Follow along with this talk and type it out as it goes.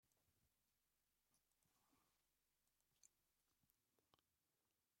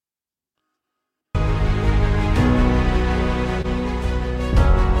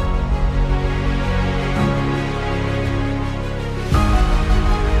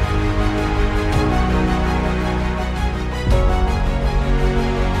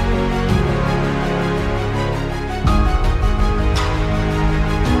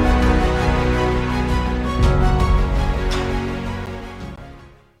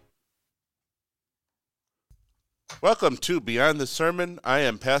Welcome to Beyond the Sermon. I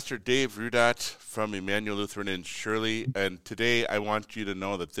am Pastor Dave Rudot from Emmanuel Lutheran in Shirley, and today I want you to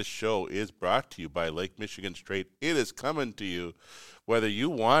know that this show is brought to you by Lake Michigan Straight. It is coming to you whether you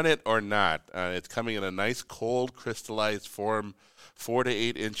want it or not. It's coming in a nice cold crystallized form, 4 to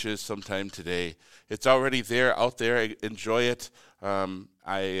 8 inches sometime today. It's already there, out there. Enjoy it.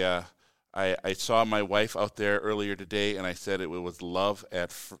 I saw my wife out there earlier today, and I said it was love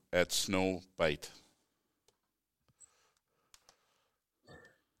at Snow Bite.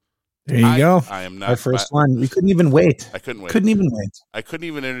 There you go. I am not our first one. We couldn't even wait. I couldn't wait. Couldn't even wait. I couldn't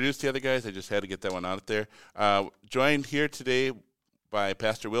even introduce the other guys. I just had to get that one out there. Joined here today by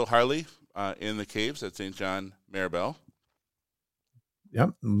Pastor Will Harley in the caves at St. John Maribel.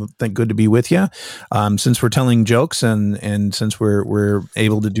 Yep. Good to be with you. Since we're telling jokes and since we're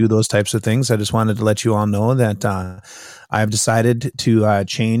able to do those types of things, I just wanted to let you all know that I've decided to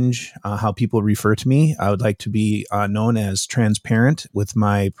change how people refer to me. I would like to be known as transparent, with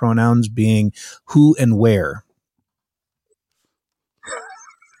my pronouns being who and where.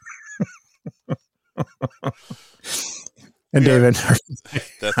 And David,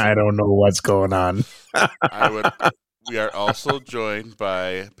 I don't know what's going on. We are also joined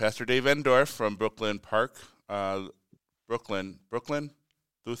by Pastor Dave Endorf from Brooklyn Park, Brooklyn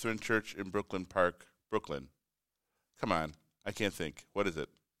Lutheran Church in Brooklyn Park, Brooklyn. Come on, I can't think. What is it?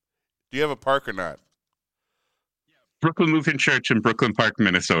 Do you have a park or not? Brooklyn Lutheran Church in Brooklyn Park,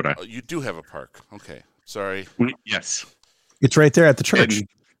 Minnesota. Oh, you do have a park. Okay, sorry. Yes. It's right there at the church.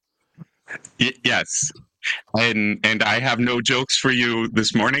 Yes. And I have no jokes for you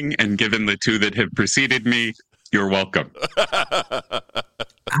this morning, and given the two that have preceded me, you're welcome.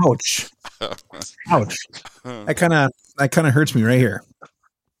 Ouch. Ouch. That kind of hurts me right here.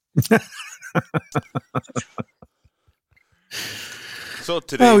 So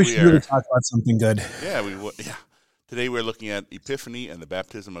today we should really talk about something good. Yeah, Today we're looking at Epiphany and the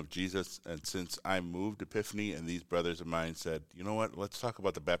baptism of Jesus. And since I moved Epiphany, and these brothers of mine said, you know what, let's talk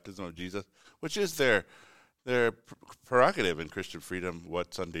about the baptism of Jesus, which is their prerogative in Christian freedom,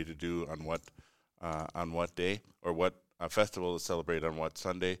 what Sunday to do on what day, or what festival to celebrate on what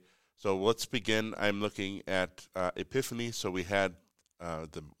Sunday. So let's begin. I'm looking at Epiphany. So we had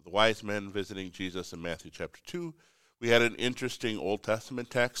the wise men visiting Jesus in Matthew chapter 2. We had an interesting Old Testament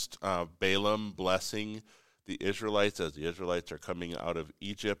text, Balaam blessing the Israelites as the Israelites are coming out of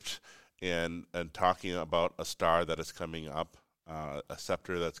Egypt, and talking about a star that is coming up, a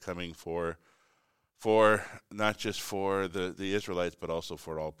scepter that's coming for not just for the Israelites, but also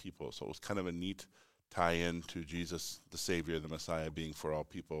for all people. So it was kind of a neat tie-in to Jesus, the Savior, the Messiah, being for all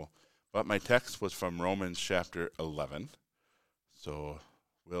people. But my text was from Romans chapter 11. So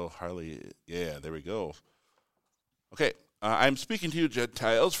Will Harley, yeah, there we go. Okay, I'm speaking to you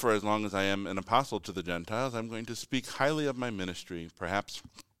Gentiles, for as long as I am an apostle to the Gentiles, I'm going to speak highly of my ministry. Perhaps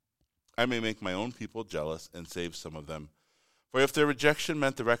I may make my own people jealous and save some of them. For if their rejection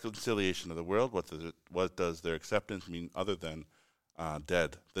meant the reconciliation of the world, what does their acceptance mean other than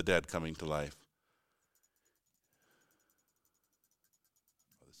the dead coming to life?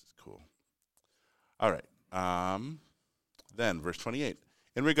 Oh, this is cool. All right. Then, verse 28.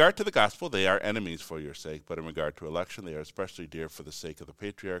 In regard to the gospel, they are enemies for your sake, but in regard to election, they are especially dear for the sake of the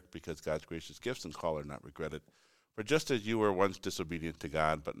patriarch, because God's gracious gifts and call are not regretted. For just as you were once disobedient to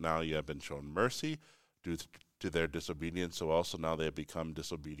God, but now you have been shown mercy due to their disobedience, so also now they have become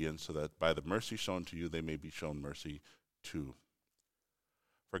disobedient, so that by the mercy shown to you, they may be shown mercy too.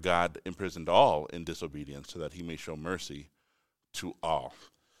 For God imprisoned all in disobedience, so that he may show mercy to all.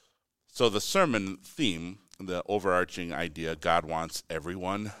 So the sermon theme, the overarching idea, God wants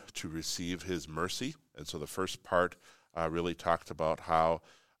everyone to receive his mercy. And so the first part really talked about how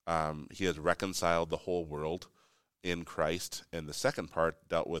he has reconciled the whole world in Christ. And the second part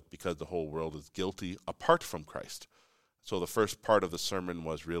dealt with because the whole world is guilty apart from Christ. So the first part of the sermon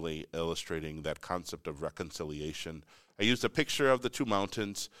was really illustrating that concept of reconciliation. I used a picture of the two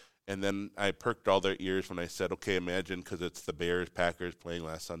mountains, and then I perked all their ears when I said, okay, imagine, because it's the Bears-Packers playing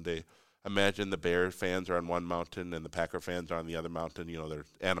last Sunday, imagine the Bears fans are on one mountain and the Packer fans are on the other mountain. You know,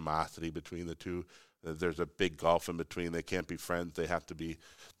 there's animosity between the two. There's a big gulf in between. They can't be friends. They have to be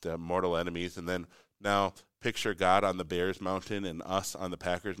the mortal enemies. And then now picture God on the Bears mountain and us on the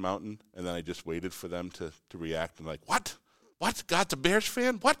Packers mountain. And then I just waited for them to react and like, what? What? God's a Bears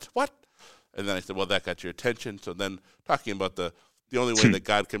fan? What? And then I said, well, that got your attention. So then talking about the only way that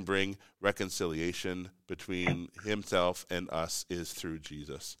God can bring reconciliation between himself and us is through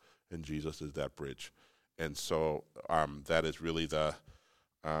Jesus. And Jesus is that bridge. And so that is really the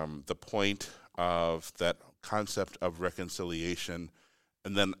point of that concept of reconciliation.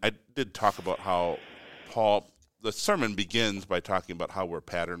 And then I did talk about how Paul the sermon begins by talking about how we're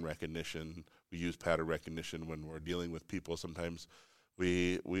pattern recognition. We use pattern recognition when we're dealing with people. Sometimes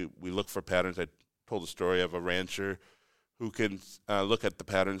we look for patterns. I told a story of a rancher who can look at the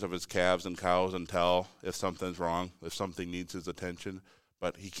patterns of his calves and cows and tell if something's wrong, if something needs his attention,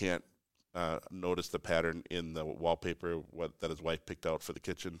 but he can't notice the pattern in the wallpaper that his wife picked out for the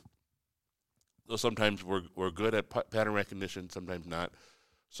kitchen. So sometimes we're good at pattern recognition, sometimes not.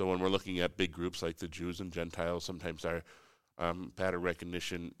 So when we're looking at big groups like the Jews and Gentiles, sometimes our pattern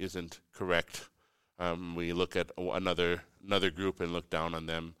recognition isn't correct. We look at another group and look down on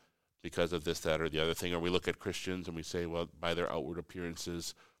them because of this, that, or the other thing. Or we look at Christians and we say, well, by their outward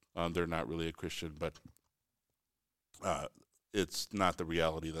appearances, they're not really a Christian, but it's not the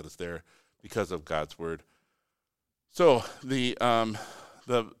reality that is there because of God's word. So that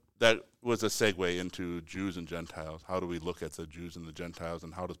was a segue into Jews and Gentiles. How do we look at the Jews and the Gentiles,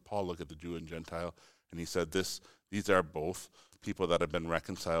 and how does Paul look at the Jew and Gentile? And he said these are both people that have been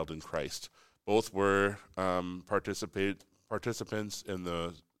reconciled in Christ. Both were participants in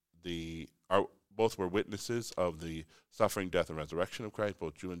both were witnesses of the suffering, death, and resurrection of Christ,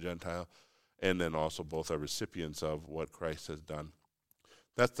 both Jew and Gentile, and then also both are recipients of what Christ has done.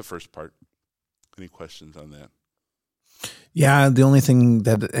 That's the first part. Any questions on that? Yeah, the only thing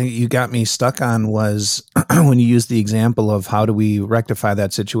that you got me stuck on was when you used the example of how do we rectify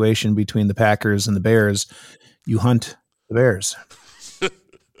that situation between the Packers and the Bears. You hunt the Bears. There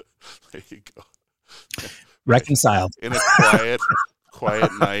you go. Reconciled. In a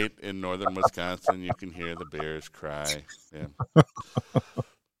quiet night in northern Wisconsin, you can hear the bears cry. Yeah.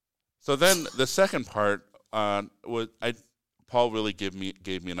 So then the second part Paul really gave me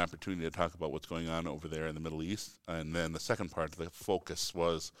an opportunity to talk about what's going on over there in the Middle East. And then the second part, the focus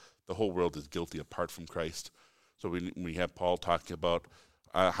was the whole world is guilty apart from Christ. So we have Paul talking about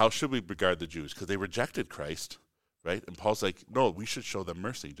how should we regard the Jews? Because they rejected Christ, right? And Paul's like, no, we should show them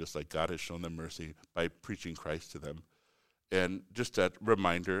mercy, just like God has shown them mercy by preaching Christ to them. And just that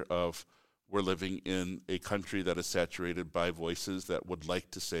reminder of we're living in a country that is saturated by voices that would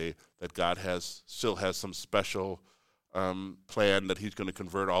like to say that God still has some special plan that he's going to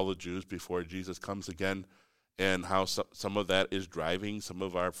convert all the Jews before Jesus comes again, and how some of that is driving some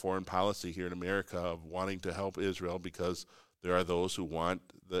of our foreign policy here in America of wanting to help Israel because there are those who want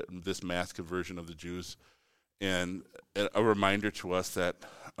this mass conversion of the Jews. And a reminder to us that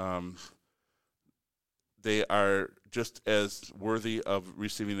they are just as worthy of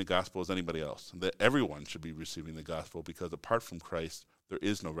receiving the gospel as anybody else, that everyone should be receiving the gospel because apart from Christ, there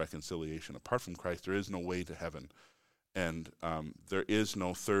is no reconciliation. Apart from Christ, there is no way to heaven. And there is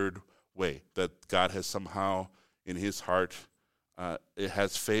no third way, that God has somehow in his heart, it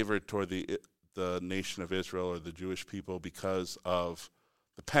has favored toward the nation of Israel or the Jewish people because of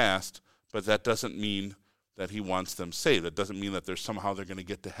the past, but that doesn't mean that he wants them saved. It doesn't mean that they're going to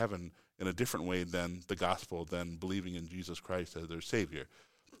get to heaven in a different way than the gospel, than believing in Jesus Christ as their Savior.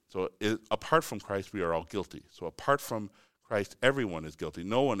 So apart from Christ, we are all guilty. So apart from Christ, everyone is guilty.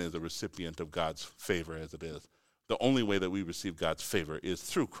 No one is a recipient of God's favor as it is. The only way that we receive God's favor is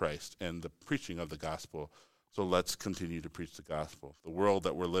through Christ and the preaching of the gospel. So let's continue to preach the gospel. The world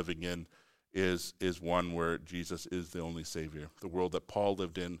that we're living in is one where Jesus is the only Savior. The world that Paul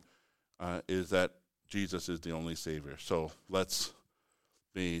lived in is that Jesus is the only Savior. So let's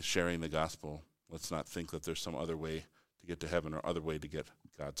be sharing the gospel. Let's not think that there's some other way to get to heaven or other way to get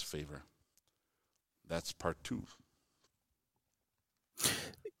God's favor. That's part 2.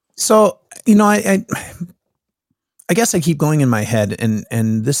 So, I guess I keep going in my head,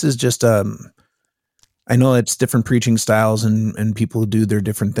 and this is just I know it's different preaching styles and people do their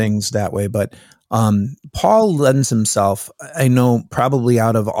different things that way, but Paul lends himself, I know probably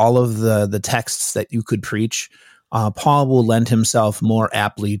out of all of the texts that you could preach, Paul will lend himself more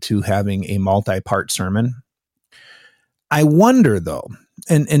aptly to having a multi-part sermon. I wonder though,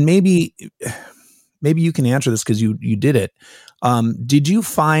 and maybe you can answer this because you did it. Did you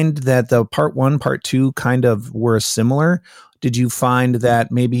find that the part 1, part 2 kind of were similar? Did you find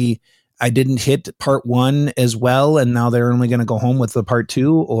that maybe I didn't hit part 1 as well, and now they're only going to go home with the part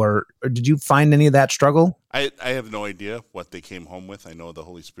 2, or did you find any of that struggle? I have no idea what they came home with. I know the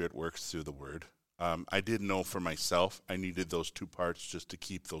Holy Spirit works through the Word. I did know for myself I needed those 2 parts just to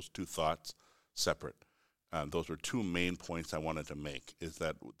keep those 2 thoughts separate. Those were 2 main points I wanted to make, is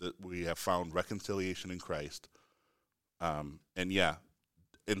that we have found reconciliation in Christ. And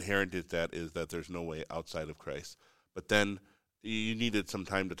inherent in that is that there's no way outside of Christ. But then you needed some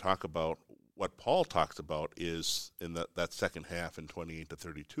time to talk about what Paul talks about is in that second half in 28 to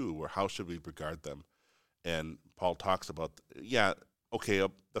 32, where how should we regard them? And Paul talks about, the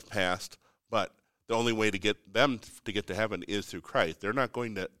past, but the only way to get them to get to heaven is through Christ. They're not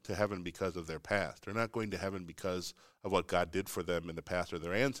going to heaven because of their past. They're not going to heaven because of what God did for them in the past or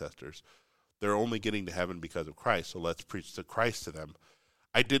their ancestors. They're only getting to heaven because of Christ, so let's preach to Christ to them.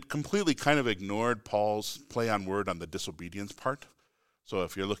 I did completely kind of ignored Paul's play on word on the disobedience part. So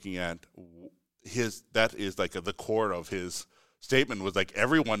if you're looking at that is like the core of his statement was like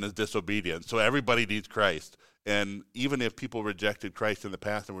everyone is disobedient, so everybody needs Christ. And even if people rejected Christ in the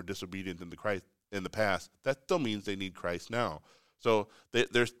past and were disobedient in the past, that still means they need Christ now. So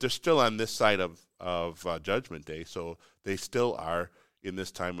they're still on this side of Judgment Day, so they still are in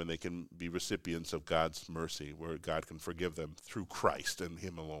this time when they can be recipients of God's mercy, where God can forgive them through Christ and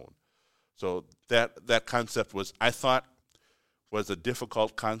Him alone. So that concept I thought was a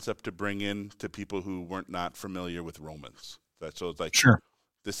difficult concept to bring in to people who weren't not familiar with Romans. So it's like, sure,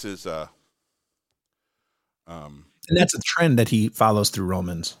 this is and that's a trend that he follows through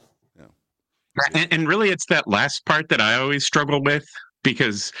Romans. Yeah. And really, it's that last part that I always struggle with,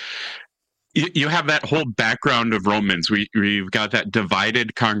 because you have that whole background of Romans. We've got that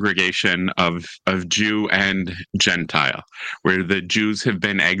divided congregation of Jew and Gentile, where the Jews have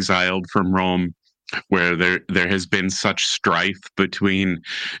been exiled from Rome, where there has been such strife between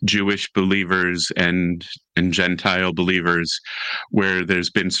Jewish believers and Gentile believers, where there's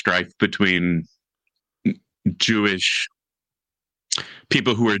been strife between Jewish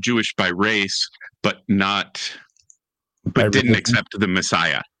people who are Jewish by race, but didn't accept the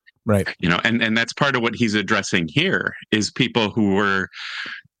Messiah. Right. And that's part of what he's addressing here is people who were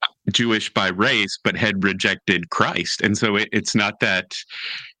Jewish by race, but had rejected Christ. And so it's not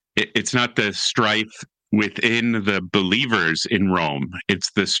the strife within the believers in Rome.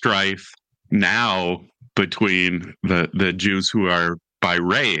 It's the strife now between the Jews who are by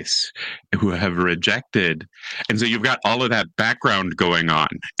race, who have rejected. And so you've got all of that background going on.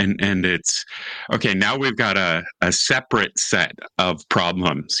 And it's, okay, now we've got a separate set of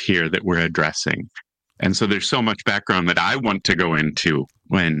problems here that we're addressing. And so there's so much background that I want to go into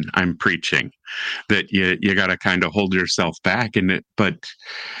when I'm preaching that you got to kind of hold yourself back. But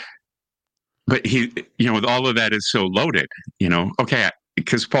he, with all of that is so loaded, okay,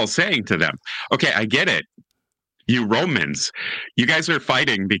 because Paul's saying to them, okay, I get it. You Romans, you guys are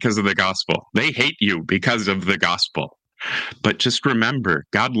fighting because of the gospel. They hate you because of the gospel. But just remember,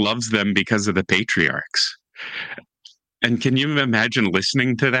 God loves them because of the patriarchs. And can you imagine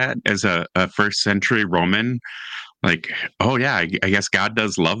listening to that as a first century Roman? Like, oh yeah, I guess God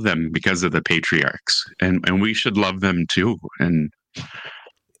does love them because of the patriarchs. And we should love them too. And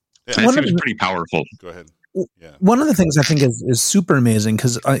that seems pretty powerful. Go ahead. Yeah. One of the things I think is super amazing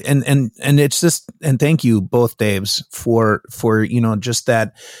because and it's just, and thank you both Daves for just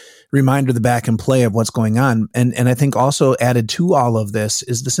that reminder, the back and play of what's going on. And I think also added to all of this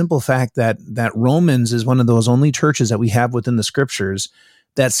is the simple fact that Romans is one of those only churches that we have within the scriptures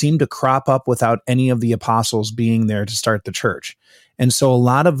that seem to crop up without any of the apostles being there to start the church. And so a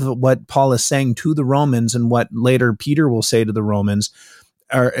lot of what Paul is saying to the Romans and what later Peter will say to the Romans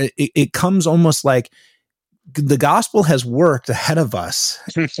it comes almost like the gospel has worked ahead of us,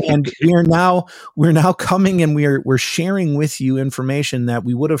 and we're now coming and we're sharing with you information that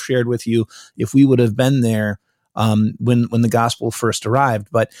we would have shared with you if we would have been there when the gospel first arrived.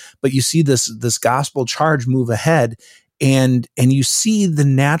 But you see this gospel charge move ahead, and you see the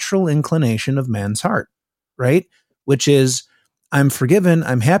natural inclination of man's heart, right? Which is, I'm forgiven,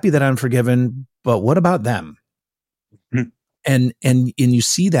 I'm happy that I'm forgiven, but what about them? And you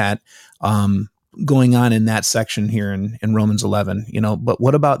see that going on in that section here in Romans 11, but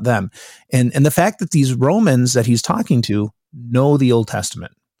what about them? And the fact that these Romans that he's talking to know the Old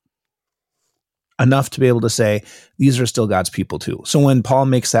Testament enough to be able to say, these are still God's people too. So when Paul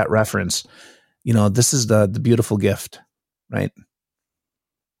makes that reference, this is the beautiful gift, right?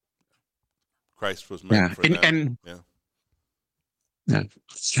 Christ was meant for them.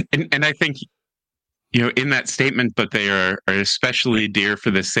 And I think, in that statement, but they are especially dear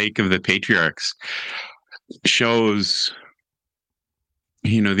for the sake of the patriarchs, shows,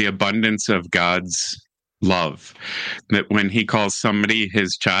 the abundance of God's love. That when he calls somebody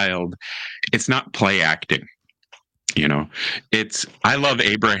his child, it's not play acting. It's, I love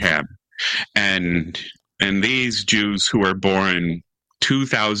Abraham, and these Jews who are born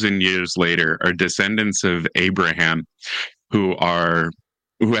 2,000 years later are descendants of Abraham who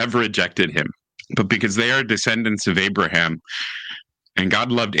have rejected him. But because they are descendants of Abraham and God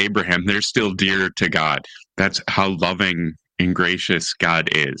loved Abraham, they're still dear to God. That's how loving and gracious God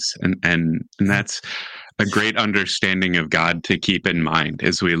is. And that's a great understanding of God to keep in mind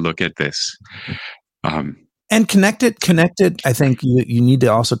as we look at this. And And connect it. I think you need to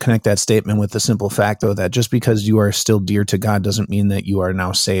also connect that statement with the simple fact, though, that just because you are still dear to God doesn't mean that you are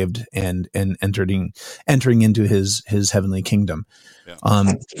now saved and entering into his heavenly kingdom.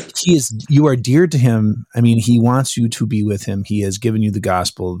 Yeah. You are dear to him. I mean, he wants you to be with him. He has given you the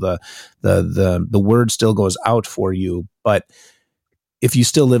gospel. The word still goes out for you. But if you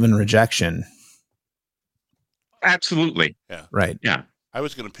still live in rejection. Absolutely. Yeah. Right. Yeah. I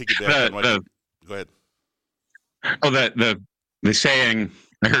was going to piggyback on what you... Go ahead. Oh, the saying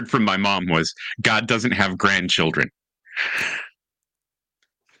I heard from my mom was, God doesn't have grandchildren.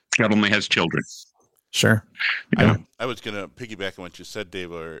 God only has children. Sure. Yeah. I was going to piggyback on what you said,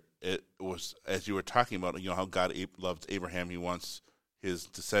 Dave, or it was, as you were talking about, how God loved Abraham, he wants his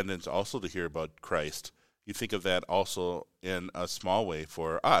descendants also to hear about Christ. You think of that also in a small way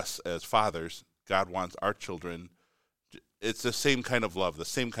for us as fathers. God wants our children. It's the same kind of love, the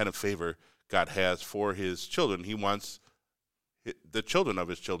same kind of favor God has for his children. He wants the children of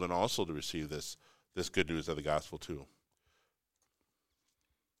his children also to receive this good news of the gospel too.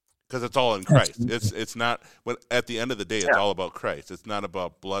 Because it's all in Christ. It's not, at the end of the day, it's all about Christ. It's not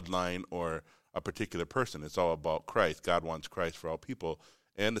about bloodline or a particular person. It's all about Christ. God wants Christ for all people,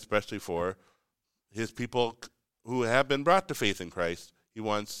 and especially for his people who have been brought to faith in Christ. He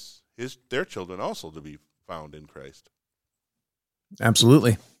wants their children also to be found in Christ.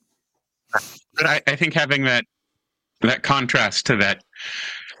 Absolutely. But I think having that contrast to that,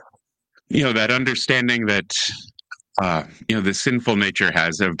 that understanding that, the sinful nature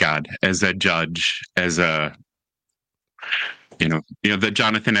has of God as a judge, as a, the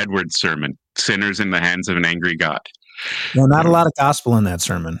Jonathan Edwards sermon, sinners in the hands of an angry God. No, not a lot of gospel in that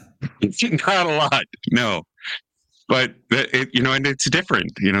sermon. Not a lot, no. But, and it's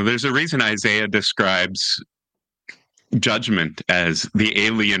different. There's a reason Isaiah describes judgment as the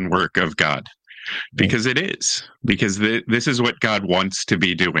alien work of God, because it is. Because this is what God wants to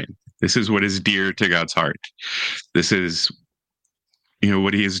be doing. This is what is dear to God's heart. This is,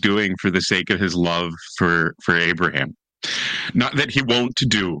 what he is doing for the sake of his love for Abraham. Not that he won't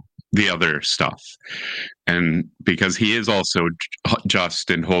do the other stuff, and because he is also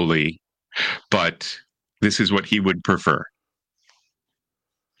just and holy, but this is what he would prefer.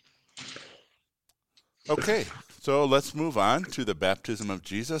 Okay, so let's move on to the baptism of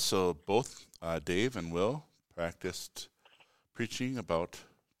Jesus. So both Dave and Will practiced preaching about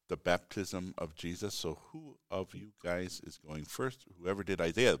the baptism of Jesus. So who of you guys is going first? Whoever did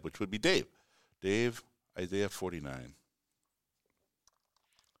Isaiah, which would be Dave. Dave, Isaiah 49.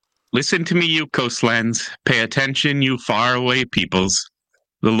 Listen to me, you coastlands. Pay attention, you faraway peoples.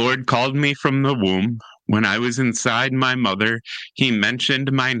 The Lord called me from the womb. When I was inside my mother, he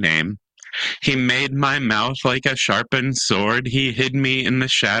mentioned my name. He made my mouth like a sharpened sword. He hid me in the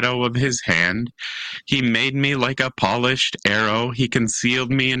shadow of his hand. He made me like a polished arrow. He concealed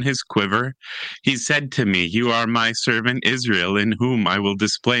me in his quiver. He said to me, you are my servant Israel, in whom I will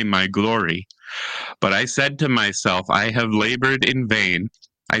display my glory. But I said to myself, I have labored in vain.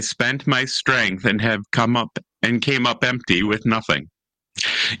 I spent my strength and came up empty with nothing.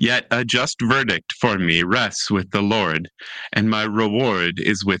 Yet a just verdict for me rests with the Lord, and my reward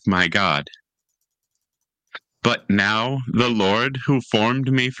is with my God. But now the Lord, who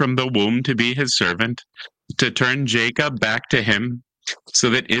formed me from the womb to be his servant, to turn Jacob back to him, so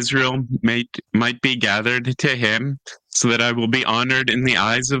that Israel might be gathered to him, so that I will be honored in the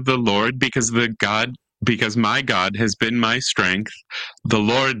eyes of the Lord, because my God has been my strength. The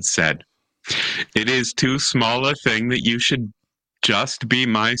Lord said, it is too small a thing that you should just be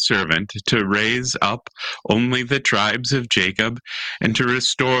my servant, to raise up only the tribes of Jacob, and to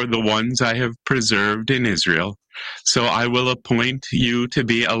restore the ones I have preserved in Israel. So I will appoint you to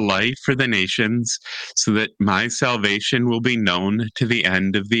be a light for the nations, so that my salvation will be known to the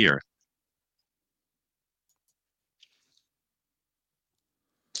end of the earth.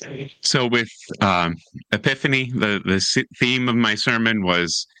 So with Epiphany, the theme of my sermon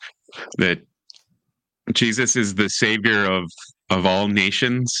was that Jesus is the Savior of all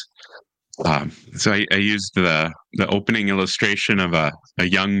nations. So I used the opening illustration of a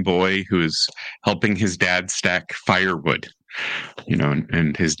young boy who's helping his dad stack firewood,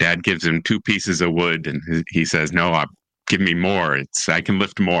 and his dad gives him 2 pieces of wood, and he says, "No, give me more. I can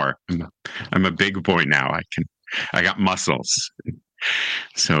lift more. I'm a big boy now. I got muscles."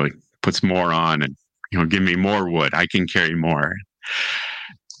 So he puts more on, and give me more wood. I can carry more.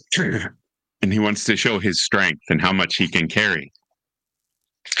 And he wants to show his strength and how much he can carry.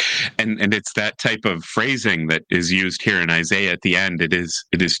 And it's that type of phrasing that is used here in Isaiah at the end. It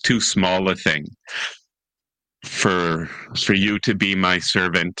is too small a thing for you to be my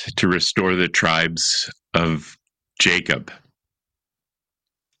servant, to restore the tribes of Jacob.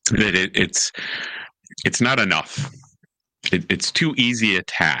 That it's not enough. It's too easy a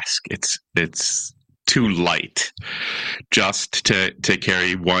task. It's too light just to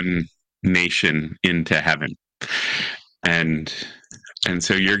carry one nation into heaven, and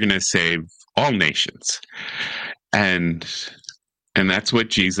so you're going to save all nations, and that's what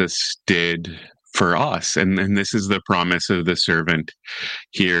Jesus did for us, and this is the promise of the servant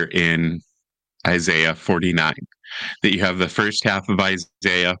here in Isaiah 49. That you have the first half of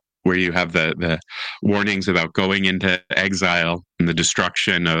Isaiah, where you have the warnings about going into exile and the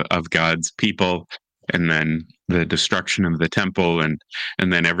destruction of God's people, and then the destruction of the temple, and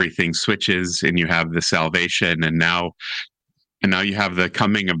then everything switches, and you have the salvation, and now you have the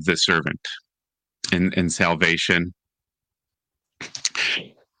coming of the servant and salvation.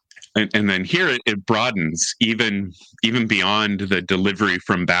 And then here it broadens even beyond the delivery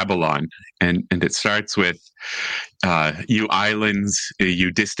from Babylon, and it starts with you islands,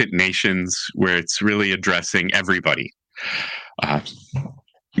 you distant nations, where it's really addressing everybody,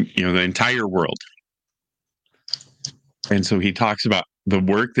 the entire world. And so he talks about the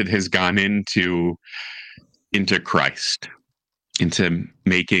work that has gone into Christ, into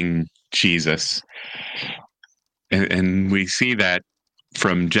making Jesus, and we see that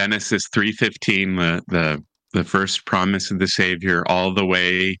from Genesis 3:15, the first promise of the Savior, all the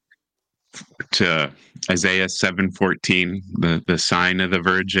way to Isaiah 7:14, the sign of the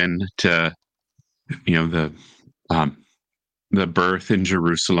Virgin, to the birth in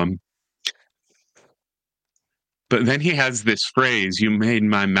Jerusalem. But then he has this phrase, "You made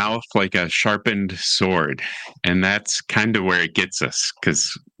my mouth like a sharpened sword," and that's kind of where it gets us,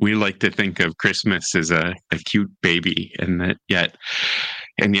 because we like to think of Christmas as a cute baby, and yet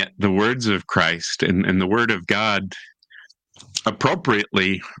the words of Christ and the word of God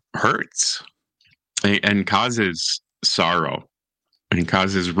appropriately hurts and causes sorrow and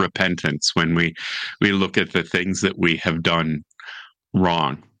causes repentance when we look at the things that we have done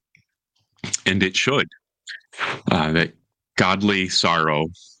wrong. And it should. That godly sorrow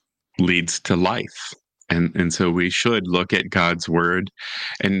leads to life. And so we should look at God's word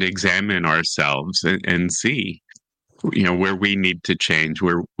and examine ourselves and see, where we need to change,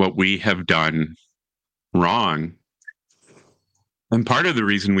 what we have done wrong. And part of the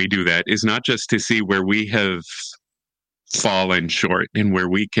reason we do that is not just to see where we have fallen short and where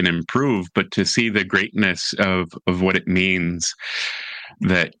we can improve, but to see the greatness of what it means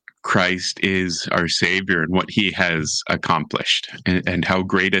that Christ is our Savior and what he has accomplished, and how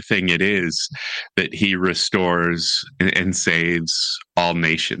great a thing it is that he restores and saves all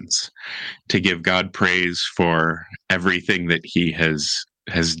nations, to give God praise for everything that he has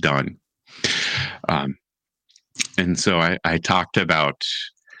done. And so I talked about,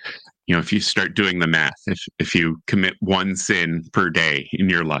 if you start doing the math, if you commit one sin per day in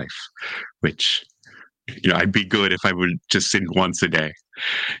your life, which, I'd be good if I would just sin once a day,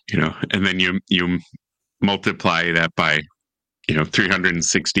 and then you multiply that by,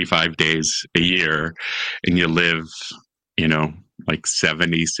 365 days a year, and you live, like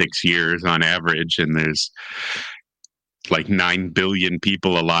 76 years on average, and there's like 9 billion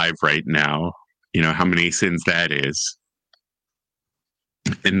people alive right now, how many sins that is.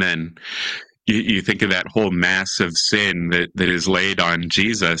 And then you think of that whole mass of sin that is laid on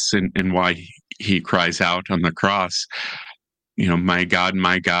Jesus, and why he cries out on the cross, my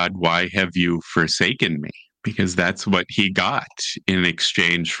God, why have you forsaken me? Because that's what he got in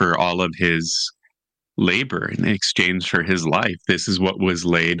exchange for all of his labor, in exchange for his life. This is what was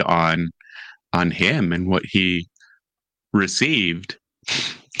laid on him and what he received.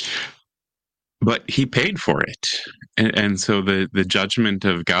 But he paid for it. And so the judgment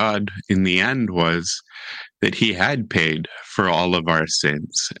of God in the end was that he had paid for all of our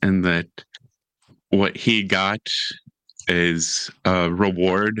sins, and that what he got as a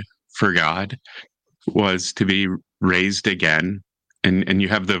reward for God was to be raised again. And you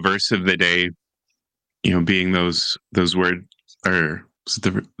have the verse of the day, being those words, or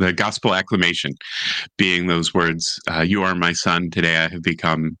the gospel acclamation being those words, "You are my son, today I have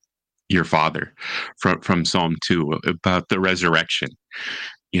become your father," from Psalm 2, about the resurrection.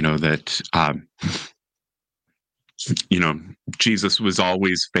 That Jesus was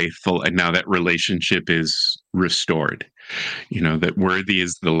always faithful, and now that relationship is restored. That worthy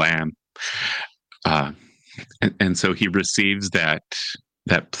is the Lamb, and so he receives that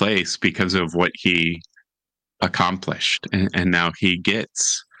place because of what he accomplished, and now he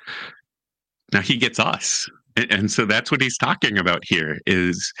gets us. And so that's what he's talking about here,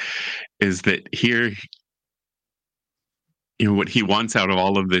 is that here what he wants out of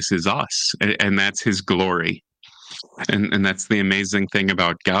all of this is us, and that's his glory. And that's the amazing thing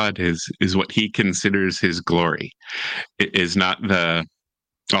about God is what he considers his glory. It is not the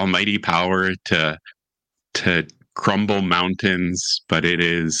almighty power to crumble mountains, but it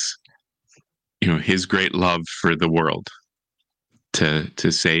is, his great love for the world,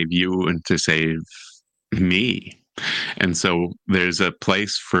 to save you and to save me. And so there's a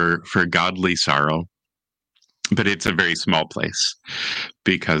place for godly sorrow, but it's a very small place,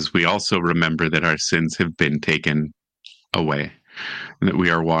 because we also remember that our sins have been taken away, and that we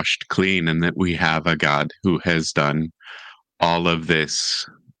are washed clean, and that we have a God who has done all of this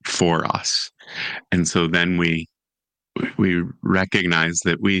for us. And so then we recognize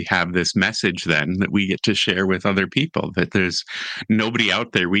that we have this message then that we get to share with other people, that there's nobody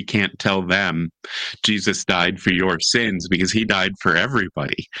out there, we can't tell them Jesus died for your sins, because he died for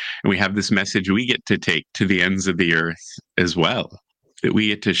everybody. And we have this message we get to take to the ends of the earth as well, that we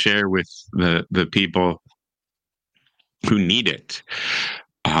get to share with the people who need it.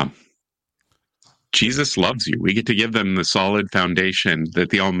 Jesus loves you. We get to give them the solid foundation that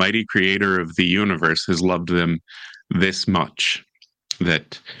the almighty creator of the universe has loved them this much,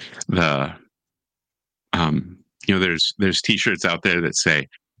 that there's t-shirts out there that say,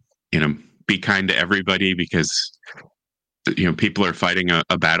 be kind to everybody, because people are fighting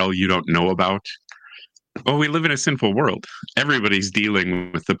a battle you don't know about. Well, we live in a sinful world. Everybody's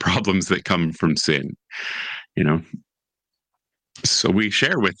dealing with the problems that come from sin, so we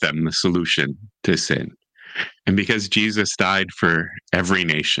share with them the solution to sin. And because Jesus died for every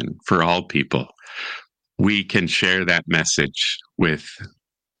nation, for all people, we can share that message with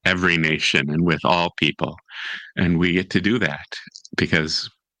every nation and with all people. And we get to do that because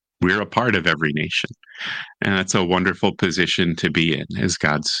we're a part of every nation. And that's a wonderful position to be in as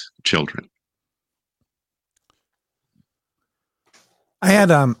God's children. I had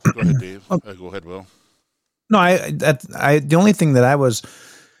Go ahead, Dave. Go ahead, Will. No, the only thing that a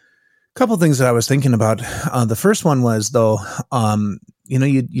couple things that I was thinking about. The first one was, though,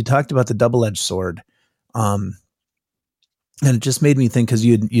 you talked about the double-edged sword, and it just made me think, because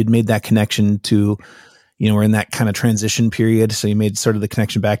you'd made that connection to, we're in that kind of transition period, so you made sort of the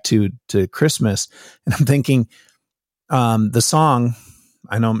connection back to Christmas, and I'm thinking, the song,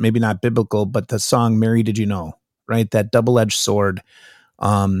 I know maybe not biblical, but the song "Mary, Did You Know?" Right, that double-edged sword.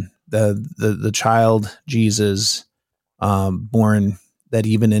 The child Jesus, born, that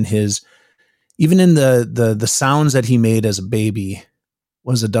even in the sounds that he made as a baby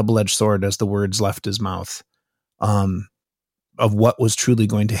was a double-edged sword as the words left his mouth, of what was truly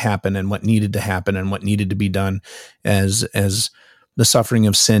going to happen and what needed to happen and what needed to be done as the suffering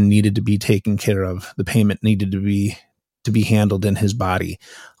of sin needed to be taken care of. The payment needed to be handled in his body.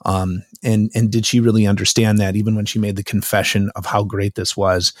 And did she really understand that, even when she made the confession of how great this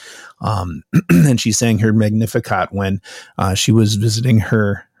was? And she sang her Magnificat when she was visiting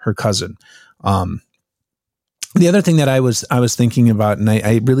her cousin. The other thing that I was thinking about, and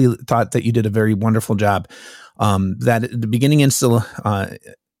I really thought that you did a very wonderful job, that at the beginning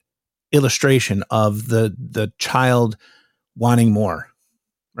illustration of the child wanting more,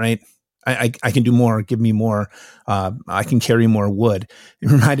 right? I can do more. Give me more. I can carry more wood. It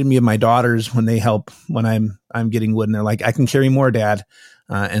reminded me of my daughters when they help when I'm getting wood, and they're like, "I can carry more, Dad,"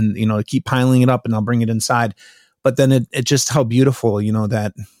 and keep piling it up, and I'll bring it inside. But then it just how beautiful,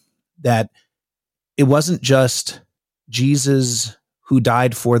 that it wasn't just Jesus who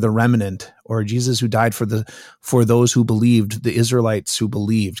died for the remnant, or Jesus who died for those who believed, the Israelites who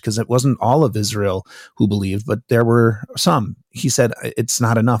believed, because it wasn't all of Israel who believed, but there were some. He said, "It's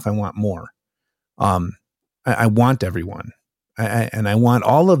not enough. I want more. I want everyone, and I want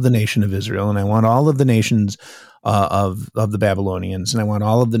all of the nation of Israel, and I want all of the nations of the Babylonians, and I want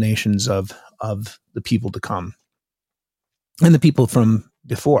all of the nations of the people to come, and the people from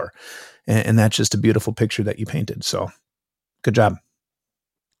before." And that's just a beautiful picture that you painted. So, good job.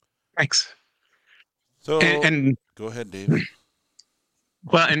 Thanks. So, and go ahead, Dave.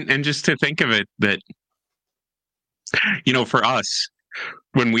 Well, and just to think of it, that, for us,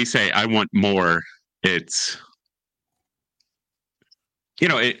 when we say, "I want more," it's,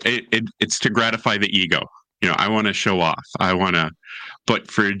 it's to gratify the ego. I want to show off. But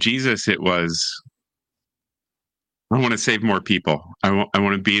for Jesus, it was, I want to save more people. I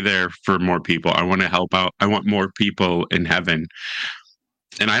want to be there for more people. I want to help out. I want more people in heaven.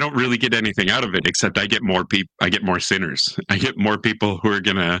 And I don't really get anything out of it, except I get more people. I get more sinners. I get more people who are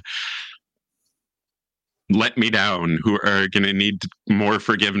going to let me down, who are going to need more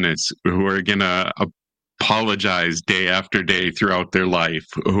forgiveness, who are going to apologize day after day throughout their life,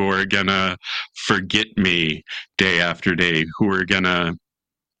 who are going to forget me day after day, who are going to,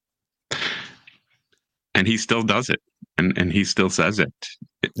 and he still does it, and he still says it.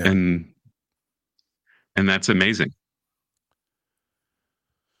 Yeah. And that's amazing.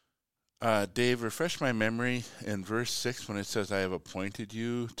 Dave, refresh my memory in verse 6 when it says, I have appointed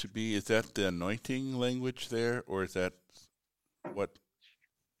you to be. Is that the anointing language there, or is that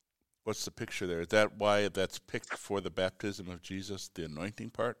what's the picture there? Is that why that's picked for the baptism of Jesus, the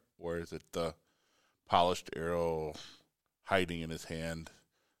anointing part, or is it the polished arrow hiding in his hand,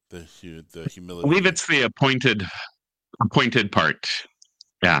 the humility? I believe it's the appointed part.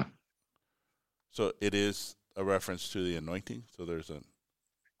 Yeah. So it is a reference to the anointing. So there's a.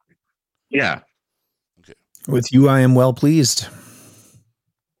 Yeah. Okay. With you, I am well pleased.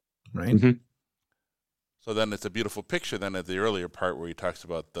 Right. Mm-hmm. So then it's a beautiful picture. Then at the earlier part where he talks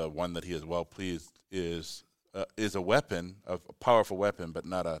about the one that he is well pleased is a weapon, a powerful weapon, but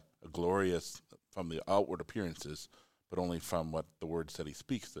not a glorious from the outward appearances, but only from what the words that he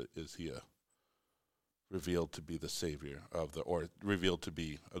speaks. Is he revealed to be the Savior or revealed to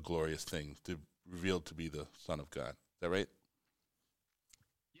be a glorious thing, revealed to be the Son of God. Is that right?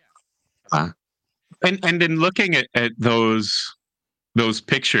 And in looking at those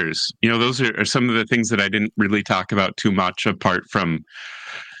pictures, those are some of the things that I didn't really talk about too much, apart from,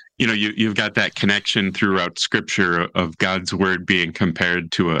 you've got that connection throughout Scripture of God's word being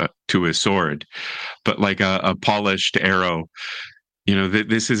compared to a sword, but like a polished arrow.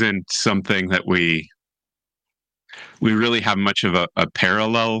 This isn't something that we really have much of a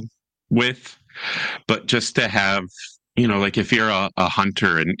parallel with, but just to have, like if you're a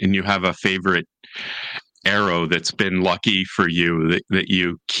hunter and you have a favorite arrow that's been lucky for you that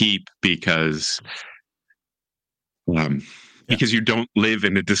you keep because you don't live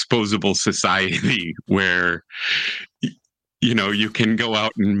in a disposable society where you can go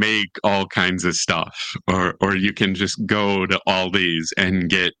out and make all kinds of stuff, or you can just go to Aldi's and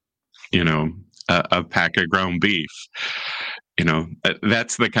get a pack of ground beef.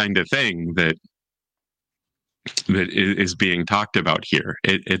 That's the kind of thing that is being talked about here.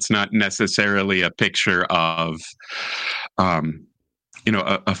 It's not necessarily a picture of, a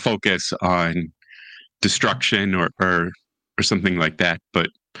focus on destruction or something like that, but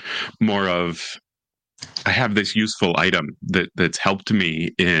more of, I have this useful item that's helped me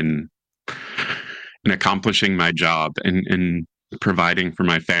in accomplishing my job and providing for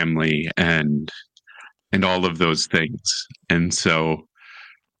my family and all of those things. And so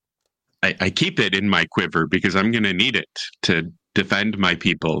I keep it in my quiver because I'm going to need it to defend my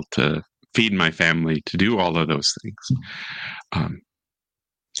people, to feed my family, to do all of those things.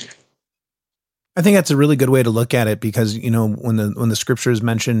 I think that's a really good way to look at it because, when the scriptures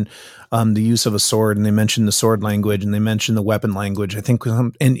mention the use of a sword, and they mention the sword language and they mention the weapon language, I think,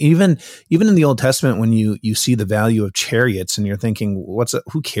 and even in the Old Testament, when you see the value of chariots and you're thinking,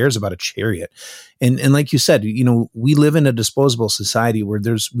 who cares about a chariot? And like you said, we live in a disposable society where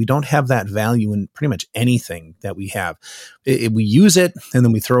we don't have that value in pretty much anything that we have. We use it and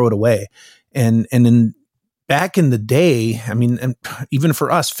then we throw it away. And in back in the day, I mean, and even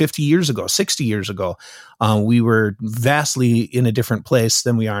for us 50 years ago, 60 years ago, we were vastly in a different place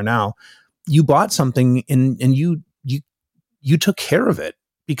than we are now. You bought something and you took care of it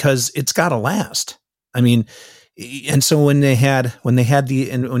because it's got to last. I mean, and so when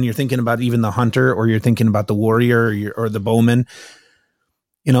you're thinking about even the hunter, or you're thinking about the warrior or the bowman,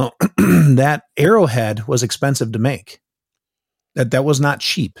 that arrowhead was expensive to make. That was not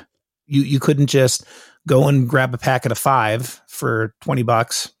cheap. You couldn't just go and grab a packet of 5 for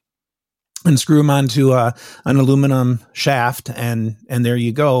 $20 and screw them onto an aluminum shaft. And there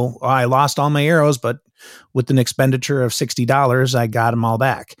you go. I lost all my arrows, but with an expenditure of $60, I got them all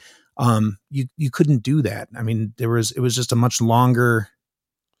back. You couldn't do that. I mean, it was just a much longer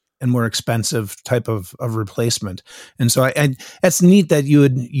and more expensive type of replacement. And so it's neat that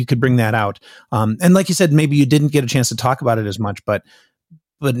you could bring that out. And like you said, maybe you didn't get a chance to talk about it as much, but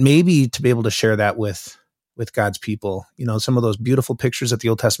maybe to be able to share that with God's people, some of those beautiful pictures that the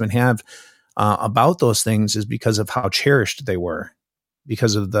Old Testament have about those things is because of how cherished they were,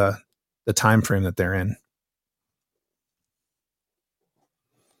 because of the time frame that they're in.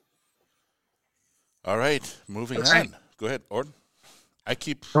 All right, moving on. Go ahead, Ord. I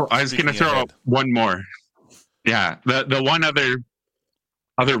was going to throw out one more. Yeah, the one other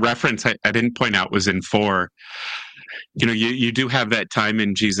reference I didn't point out was in 4. You do have that time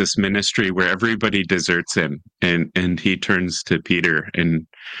in Jesus' ministry where everybody deserts him, and he turns to Peter and,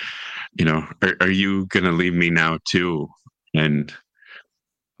 are you going to leave me now too? And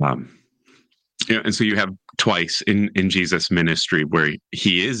And so you have twice in Jesus' ministry where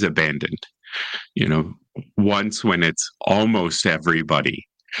he is abandoned. Once when it's almost everybody,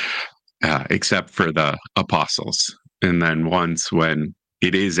 except for the apostles, and then once when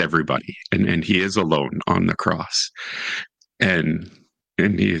it is everybody, and he is alone on the cross. And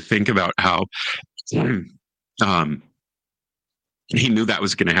you think about how he knew that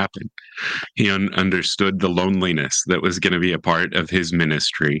was going to happen. He understood the loneliness that was going to be a part of his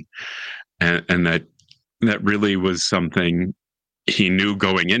ministry, and that really was something he knew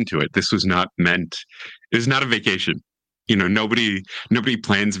going into it. This was not meant. It was not a vacation. Nobody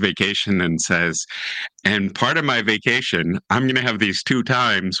plans vacation and says, and part of my vacation, I'm going to have these 2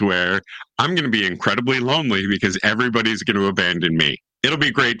 times where I'm going to be incredibly lonely because everybody's going to abandon me. It'll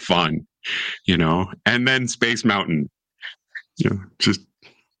be great fun, and then Space Mountain, just.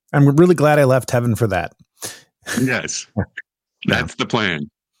 I'm really glad I left heaven for that. Yes. That's the plan.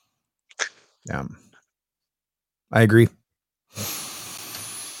 Yeah. I agree.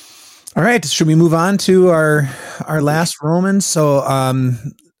 All right. Should we move on to our last Romans? So,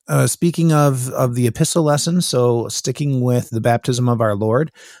 speaking of the epistle lesson, so sticking with the baptism of our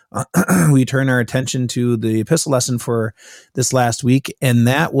Lord, we turn our attention to the epistle lesson for this last week, and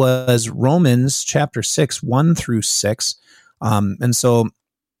that was Romans chapter 6, 1-6. And so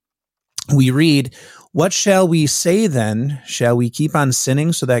we read, "What shall we say then? Shall we keep on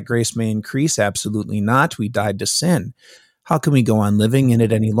sinning so that grace may increase? Absolutely not. We died to sin. How can we go on living in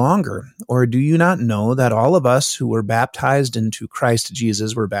it any longer? Or do you not know that all of us who were baptized into Christ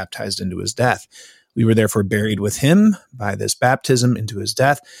Jesus were baptized into his death? We were therefore buried with him by this baptism into his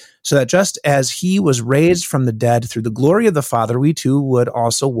death, so that just as he was raised from the dead through the glory of the Father, we too would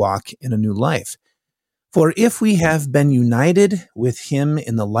also walk in a new life. For if we have been united with him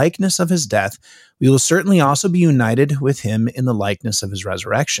in the likeness of his death, we will certainly also be united with him in the likeness of his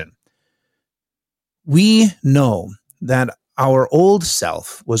resurrection. We know that our old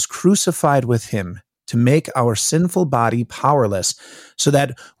self was crucified with him to make our sinful body powerless, so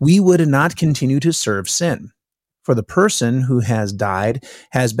that we would not continue to serve sin. For the person who has died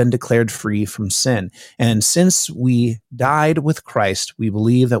has been declared free from sin. And since we died with Christ, we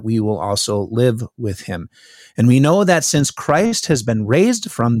believe that we will also live with him. And we know that since Christ has been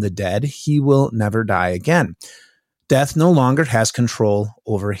raised from the dead, he will never die again. Death no longer has control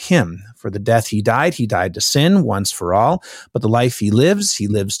over him. For the death he died to sin once for all, but the life he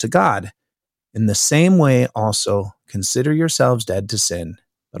lives to God. In the same way also, consider yourselves dead to sin,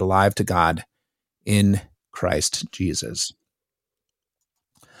 but alive to God in Christ Jesus."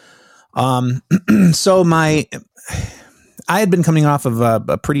 So I had been coming off of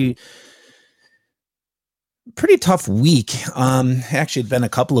a pretty tough week. Actually, it'd been a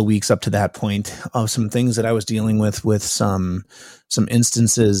couple of weeks up to that point of some things that I was dealing with some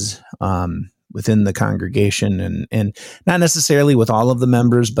instances within the congregation, and not necessarily with all of the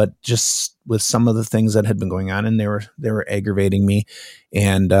members, but just with some of the things that had been going on, and they were aggravating me.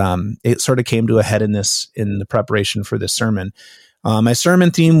 And it sort of came to a head in the preparation for this sermon. My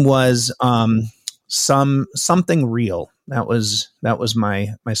sermon theme was something real. That was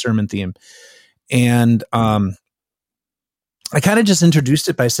my sermon theme. And I kind of just introduced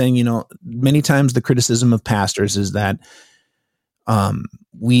it by saying, many times the criticism of pastors is that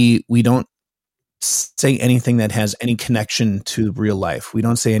we don't say anything that has any connection to real life. We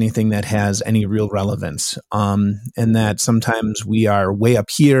don't say anything that has any real relevance. And that sometimes we are way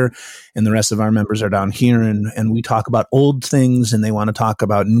up here and the rest of our members are down here, and we talk about old things and they want to talk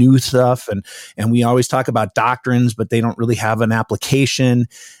about new stuff. And we always talk about doctrines, but they don't really have an application.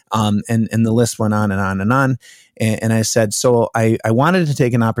 And the list went on and on and on. And I said, so I wanted to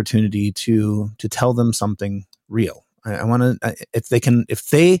take an opportunity to tell them something real. I want to, if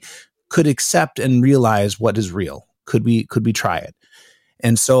they could accept and realize what is real, could we try it?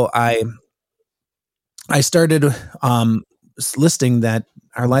 And so I started listing that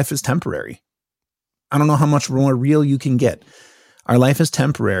our life is temporary. I don't know how much more real you can get. Our life is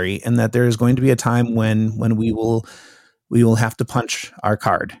temporary, and that there is going to be a time when we will have to punch our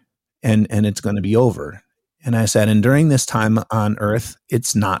card, and it's going to be over. And I said, and during this time on earth,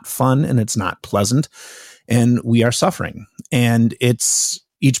 it's not fun and it's not pleasant, and we are suffering. And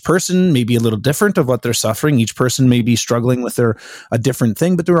each person may be a little different of what they're suffering. Each person may be struggling with a different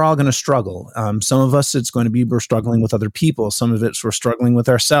thing, but they're all going to struggle. Some of us, it's going to be we're struggling with other people. Some of it's we're struggling with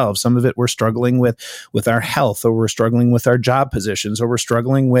ourselves. Some of it we're struggling with our health, or we're struggling with our job positions, or we're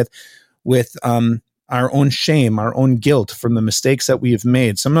struggling with our own shame, our own guilt from the mistakes that we have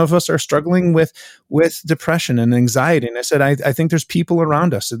made. Some of us are struggling with depression and anxiety. And I said, I think there's people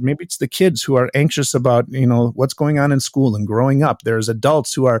around us. Maybe it's the kids who are anxious about, what's going on in school and growing up. There's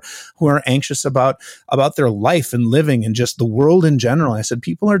adults who are anxious about their life and living and just the world in general. I said,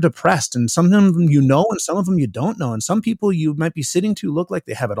 people are depressed, and some of them you know, and some of them you don't know. And some people you might be sitting to look like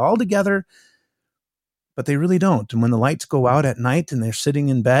they have it all together, but they really don't. And when the lights go out at night and they're sitting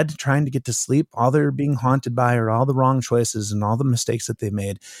in bed trying to get to sleep, all they're being haunted by are all the wrong choices and all the mistakes that they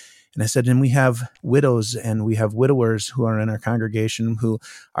made. And I said, and we have widows and we have widowers who are in our congregation who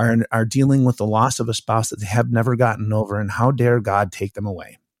are dealing with the loss of a spouse that they have never gotten over, and how dare God take them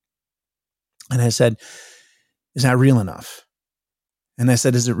away? And I said, is that real enough? And I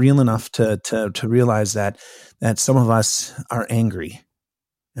said, is it real enough to realize that some of us are angry?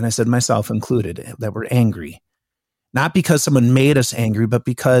 And I said, myself included, that we're angry. Not because someone made us angry, but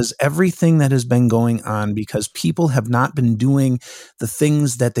because everything that has been going on, because people have not been doing the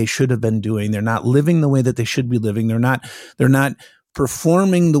things that they should have been doing. They're not living the way that they should be living. They're not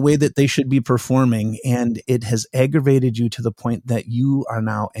performing the way that they should be performing. And it has aggravated you to the point that you are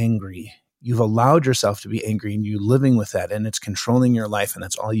now angry. You've allowed yourself to be angry, and you're living with that, and it's controlling your life, and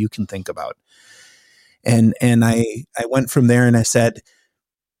that's all you can think about. And I went from there, and I said,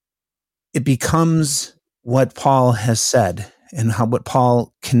 it becomes what Paul has said, and what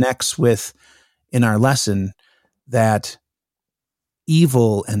Paul connects with in our lesson, that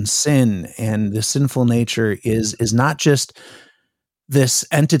evil and sin and the sinful nature is not just this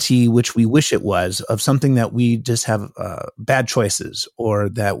entity which we wish it was, of something that we just have bad choices, or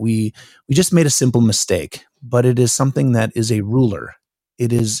that we just made a simple mistake, but it is something that is a ruler.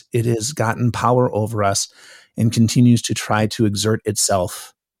 It has gotten power over us and continues to try to exert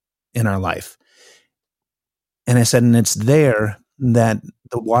itself in our life. And I said, and it's there that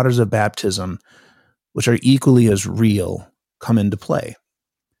the waters of baptism, which are equally as real, come into play.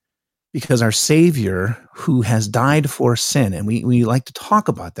 Because our Savior, who has died for sin, and we like to talk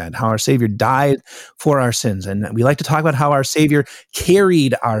about that, how our Savior died for our sins, and we like to talk about how our Savior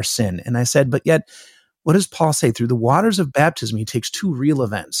carried our sin. And I said, but yet, what does Paul say? Through the waters of baptism, he takes two real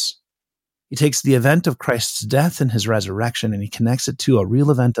events. He takes the event of Christ's death and his resurrection, and he connects it to a real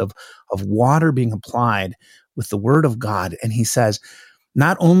event of water being applied with the word of God. And he says,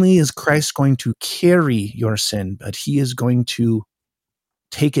 not only is Christ going to carry your sin, but he is going to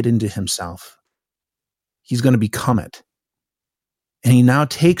take it into himself. He's going to become it. And he now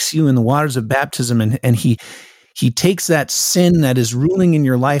takes you in the waters of baptism, and he takes that sin that is ruling in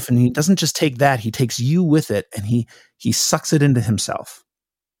your life, and he doesn't just take that, he takes you with it, and he sucks it into himself.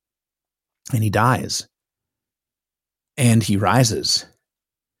 And he dies. And he rises.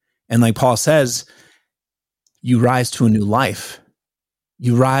 And like Paul says, you rise to a new life.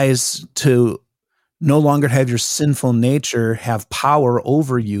 You rise to no longer have your sinful nature have power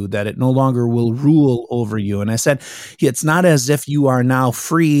over you, that it no longer will rule over you. And I said, it's not as if you are now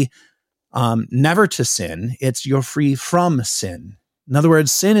free never to sin. It's you're free from sin. In other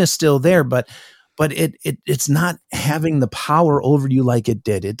words, sin is still there, but it's not having the power over you like it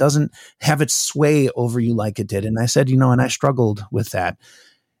did. It doesn't have its sway over you like it did. And I said, and I struggled with that.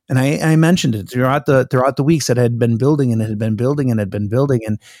 And I mentioned it throughout the weeks that I had been building, and it had been building, and had been building,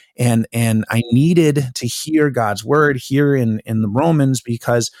 and I needed to hear God's word here in the Romans,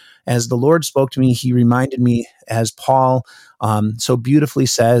 because as the Lord spoke to me, he reminded me, as Paul so beautifully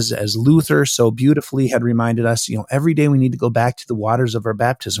says, as Luther so beautifully had reminded us, every day we need to go back to the waters of our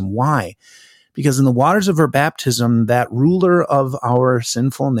baptism. Why? Because in the waters of our baptism, that ruler of our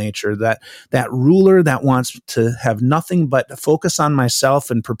sinful nature, that ruler that wants to have nothing but focus on myself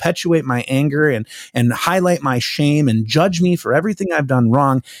and perpetuate my anger and highlight my shame and judge me for everything I've done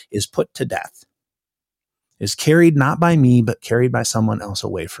wrong, is put to death. Is carried not by me, but carried by someone else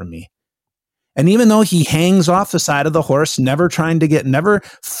away from me. And even though he hangs off the side of the horse, never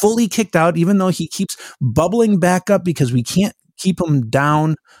fully kicked out, even though he keeps bubbling back up because we can't keep him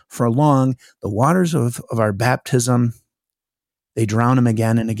down for long, the waters of our baptism, they drown him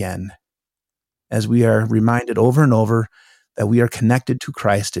again and again, as we are reminded over and over that we are connected to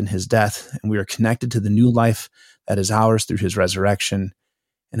Christ in his death, and we are connected to the new life that is ours through his resurrection.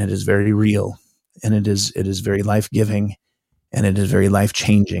 And it is very real, and it is very life-giving, and it is very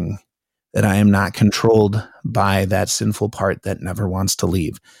life-changing, that I am not controlled by that sinful part that never wants to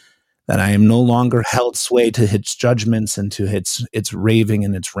leave. That I am no longer held sway to its judgments and to its raving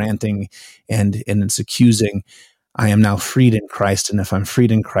and its ranting and its accusing. I am now freed in Christ, and if I'm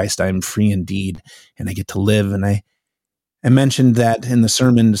freed in Christ, I am free indeed, and I get to live. And I mentioned that in the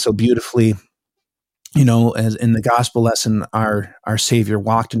sermon so beautifully, As in the gospel lesson, our Savior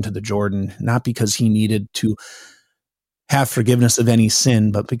walked into the Jordan, not because he needed to have forgiveness of any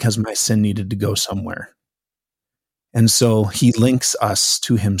sin, but because my sin needed to go somewhere. And so he links us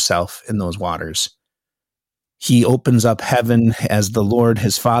to himself in those waters. He opens up heaven as the Lord,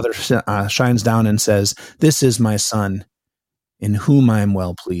 his Father, shines down and says, "This is my Son, in whom I am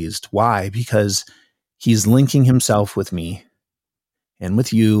well pleased." Why? Because he's linking himself with me and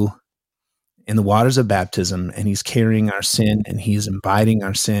with you in the waters of baptism, and he's carrying our sin, and he's imbibing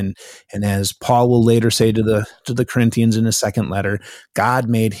our sin. And as Paul will later say to the Corinthians in his second letter, God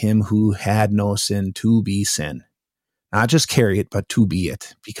made him who had no sin to be sin. Not just carry it, but to be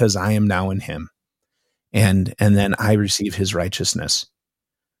it, because I am now in him. And then I receive his righteousness.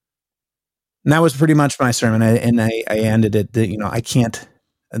 And that was pretty much my sermon. I ended it, I can't,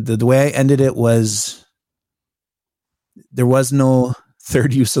 the way I ended it was, there was no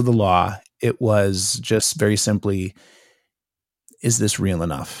third use of the law. It was just very simply, is this real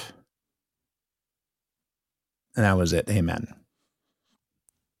enough? And that was it. Amen.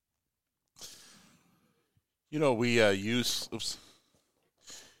 We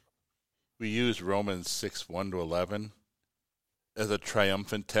use Romans 6, 1-11 as a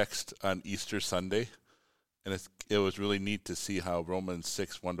triumphant text on Easter Sunday. And it was really neat to see how Romans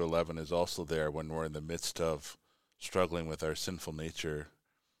 6, 1-11 is also there when we're in the midst of struggling with our sinful nature,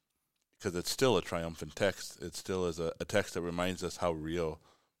 because it's still a triumphant text. It still is a text that reminds us how real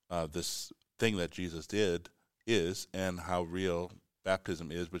this thing that Jesus did is, and how real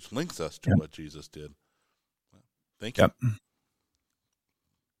baptism is, which links us to what Jesus did. Thank you.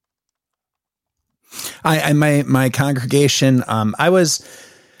 My congregation, I was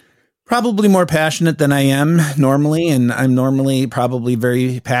probably more passionate than I am normally, and I'm normally probably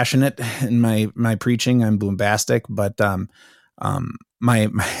very passionate in my preaching. I'm boombastic, but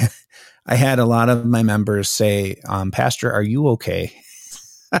I had a lot of my members say, "Pastor, are you okay?"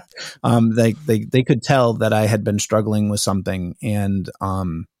 They could tell that I had been struggling with something, and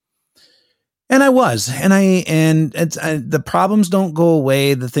I was, and the problems don't go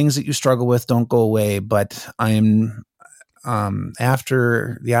away. The things that you struggle with don't go away, but I am,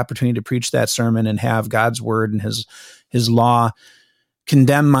 after the opportunity to preach that sermon and have God's word and his law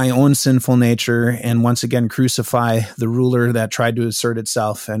condemn my own sinful nature, and once again crucify the ruler that tried to assert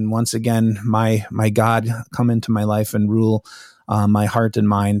itself, and once again my God come into my life and rule my heart and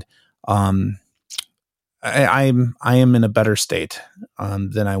mind. I am in a better state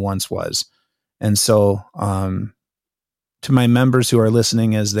than I once was. And so, to my members who are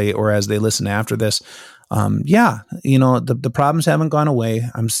listening as they listen after this, the problems haven't gone away.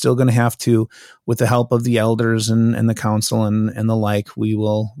 I'm still going to have to, with the help of the elders and the council and the like, we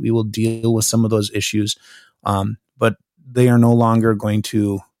will deal with some of those issues. But they are no longer going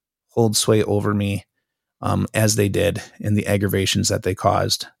to hold sway over me, as they did in the aggravations that they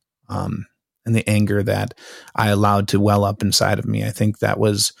caused, and the anger that I allowed to well up inside of me. I think that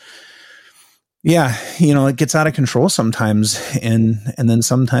was, it gets out of control sometimes, and then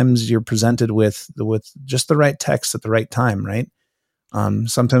sometimes you're presented with just the right text at the right time, right?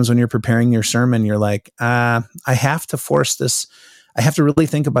 Sometimes when you're preparing your sermon, you're like, I have to force this. I have to really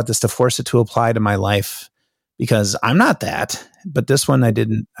think about this to force it to apply to my life, because I'm not that. But this one, I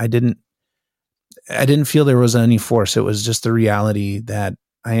didn't feel there was any force. It was just the reality that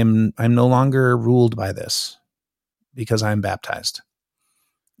I'm no longer ruled by this, because I'm baptized.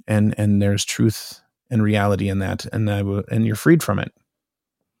 And there's truth and reality in that, and you're freed from it.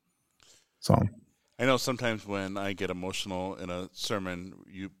 So I know sometimes when I get emotional in a sermon,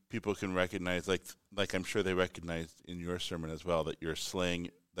 people can recognize, like I'm sure they recognized in your sermon as well, that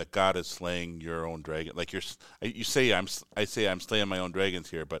God is slaying your own dragon. Like I say I'm slaying my own dragons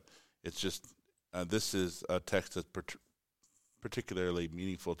here, but it's just this is a text that's particularly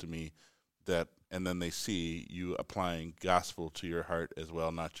meaningful to me. And then they see you applying gospel to your heart as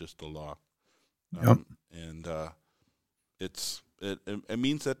well, not just the law. And it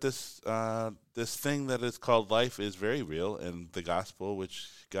means that this thing that is called life is very real, and the gospel which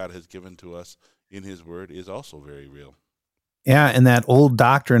God has given to us in his word is also very real. Yeah, and that old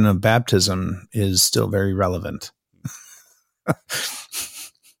doctrine of baptism is still very relevant.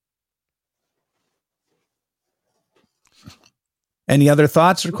 Any other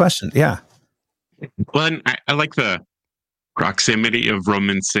thoughts or questions? Yeah. Well, and I like the proximity of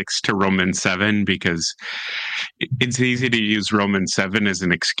Romans 6 to Romans 7, because it's easy to use Romans 7 as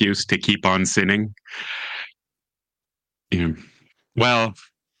an excuse to keep on sinning. Well,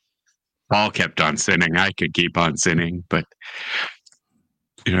 Paul kept on sinning. I could keep on sinning, but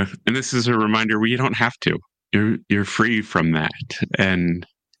and this is a reminder: you don't have to. You're free from that, and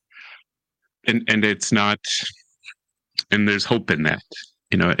and it's not, and there's hope in that.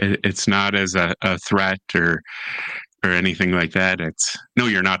 It's not as a threat or anything like that. It's, no,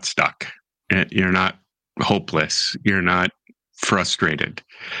 you're not stuck. You're not hopeless. You're not frustrated.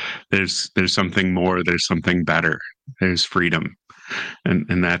 There's something more. There's something better. There's freedom.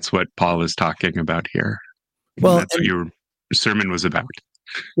 And that's what Paul is talking about here. Well, that's what your sermon was about.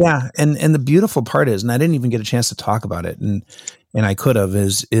 Yeah. And the beautiful part is, and I didn't even get a chance to talk about it, and I could have,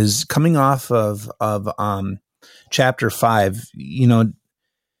 is coming off of chapter 5,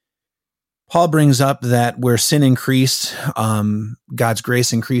 Paul brings up that where sin increased, God's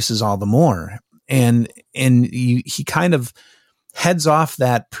grace increases all the more. And he kind of heads off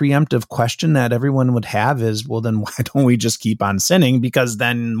that preemptive question that everyone would have is, well, then why don't we just keep on sinning? Because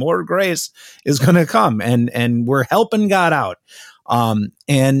then more grace is going to come and we're helping God out.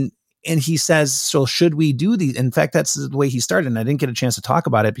 And he says, so should we do these? In fact, that's the way he started. And I didn't get a chance to talk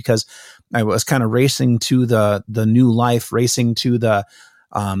about it because I was kind of racing to the new life, racing to that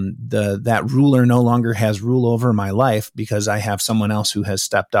ruler no longer has rule over my life because I have someone else who has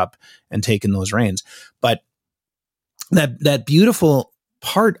stepped up and taken those reins. But that beautiful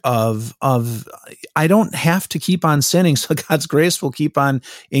part of I don't have to keep on sinning, so God's grace will keep on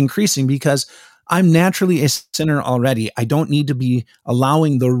increasing because I'm naturally a sinner already. I don't need to be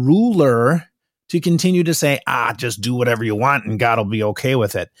allowing the ruler to continue to say, just do whatever you want and God will be okay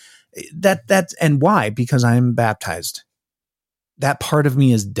with it. And why? Because I'm baptized. That part of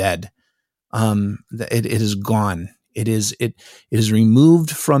me is dead. It is gone. It is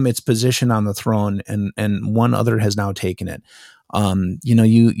removed from its position on the throne, and one other has now taken it.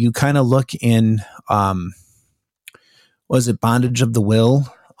 You kind of look in, was it Bondage of the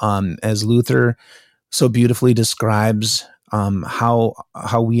Will? As Luther so beautifully describes how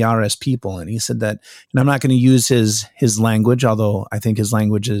we are as people, and he said that, and I'm not going to use his language, although I think his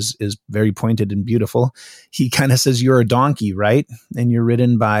language is very pointed and beautiful. He kind of says you're a donkey, right? And you're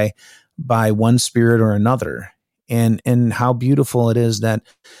ridden by one spirit or another. And how beautiful it is that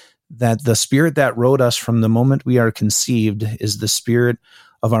the spirit that rode us from the moment we are conceived is the spirit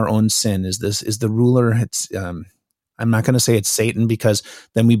of our own sin, is the ruler. It's, I'm not going to say it's Satan because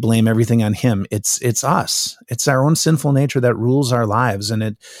then we blame everything on him. It's us. It's our own sinful nature that rules our lives. And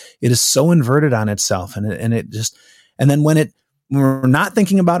it is so inverted on itself. And then when we're not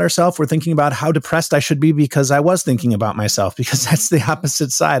thinking about ourselves, we're thinking about how depressed I should be because I was thinking about myself, because that's the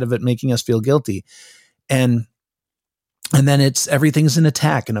opposite side of it, making us feel guilty. And then everything's an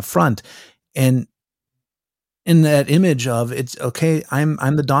attack and affront. And in that image of, it's okay,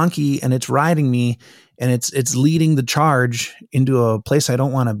 I'm the donkey and it's riding me and it's leading the charge into a place I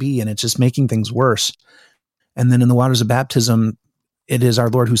don't want to be. And it's just making things worse. And then in the waters of baptism, it is our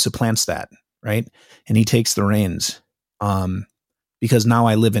Lord who supplants that, right? And he takes the reins, because now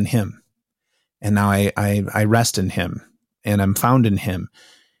I live in him, and now I rest in him, and I'm found in him,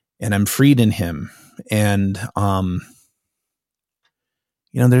 and I'm freed in him. And,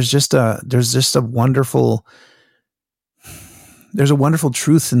 there's a wonderful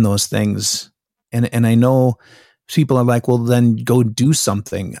truth in those things. And I know people are like, well, then go do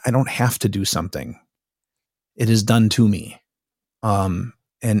something. I don't have to do something. It is done to me. And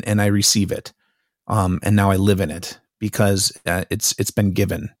I receive it. And now I live in it because it's been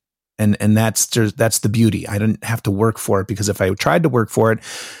given. And that's the beauty. I didn't have to work for it, because if I tried to work for it,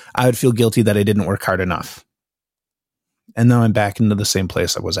 I would feel guilty that I didn't work hard enough. And now I'm back into the same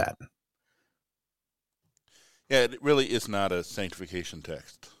place I was at. Yeah, it really is not a sanctification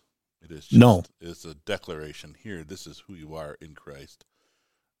text. It is it's a declaration here. This is who you are in Christ.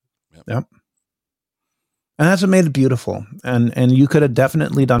 Yep. And that's what made it beautiful. And you could have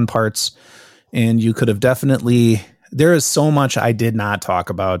definitely done parts, and you could have definitely, there is so much I did not talk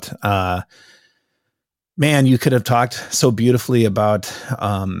about. Man, you could have talked so beautifully about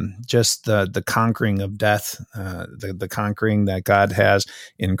just the conquering of death, the conquering that God has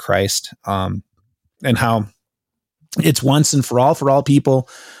in Christ, and how it's once and for all people.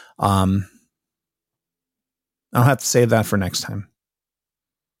 I'll have to save that for next time.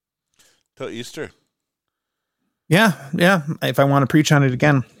 Till Easter. Yeah. If I want to preach on it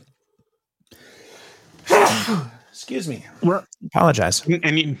again. Excuse me. Apologize.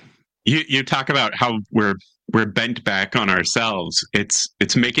 And you talk about how we're bent back on ourselves. It's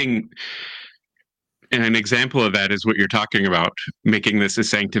making, and an example of that is what you're talking about, making this a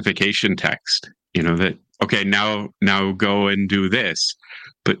sanctification text. That, okay, now go and do this.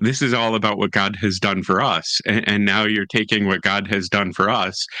 But this is all about what God has done for us. And now you're taking what God has done for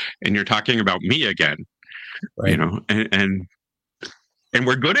us and you're talking about me again. Right. And And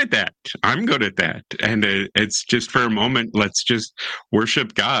we're good at that. I'm good at that. And it's just for a moment, let's just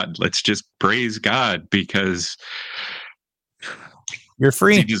worship God. Let's just praise God because you're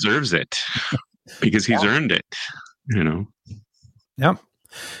free. He deserves it, because He's earned it, you know? Yep.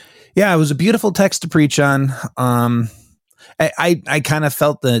 Yeah, it was a beautiful text to preach on. I kind of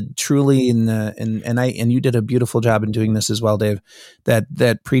felt that truly and you did a beautiful job in doing this as well, Dave,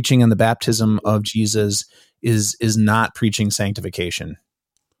 that preaching on the baptism of Jesus is not preaching sanctification.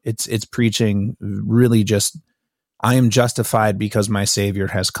 It's preaching really just, I am justified because my Savior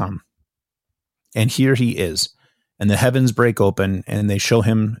has come. And here he is. And the heavens break open and they show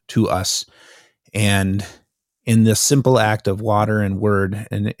him to us. And in this simple act of water and word,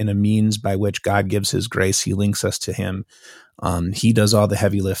 and in a means by which God gives his grace, he links us to him. He does all the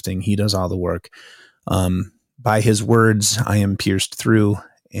heavy lifting. He does all the work. By his words, I am pierced through.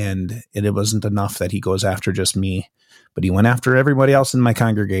 And it wasn't enough that he goes after just me, but he went after everybody else in my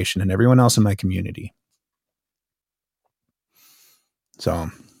congregation and everyone else in my community. So,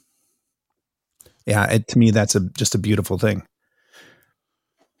 yeah, to me, that's just a beautiful thing.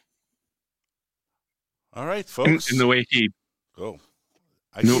 All right, folks. And the way he... Oh,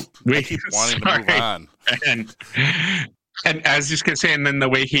 I keep wanting to move on. And I was just going to say, and then the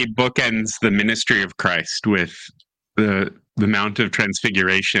way he bookends the ministry of Christ with the Mount of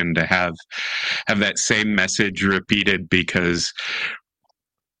Transfiguration, to have that same message repeated, because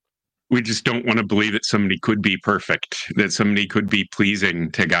we just don't want to believe that somebody could be perfect, that somebody could be pleasing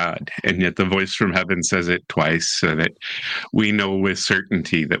to God. And yet the voice from heaven says it twice, so that we know with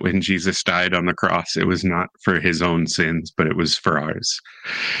certainty that when Jesus died on the cross, it was not for his own sins, but it was for ours.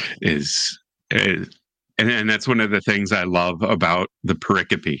 And that's one of the things I love about the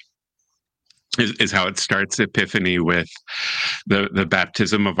pericope, is how it starts Epiphany with the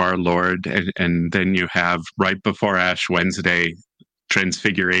baptism of our Lord, and then you have right before Ash Wednesday,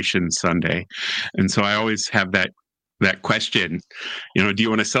 Transfiguration Sunday. And so I always have that question, do you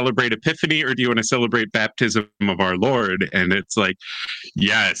want to celebrate Epiphany or do you want to celebrate baptism of our Lord? And it's like,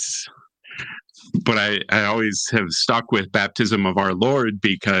 yes. But I always have stuck with baptism of our Lord,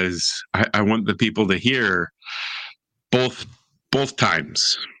 because I want the people to hear both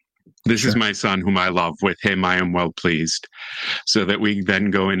times. This is my son whom I love, with him I am well pleased. So that we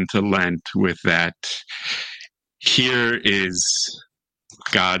then go into Lent with that. Here is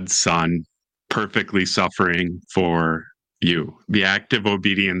God's Son perfectly suffering for you. The active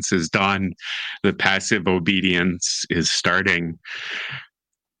obedience is done. The passive obedience is starting.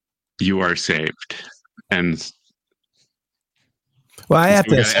 You are saved. And well, I have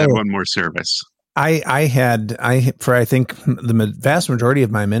to say, add one more service. I think the vast majority of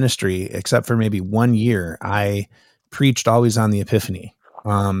my ministry, except for maybe 1 year, I preached always on the Epiphany.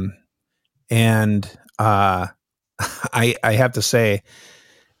 I have to say,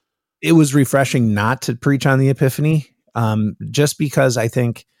 it was refreshing not to preach on the Epiphany, just because I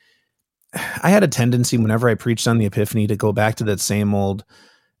think I had a tendency whenever I preached on the Epiphany to go back to that the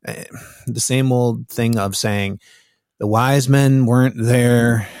same old thing of saying the wise men weren't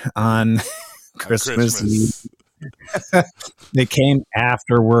there on Christmas Eve. They came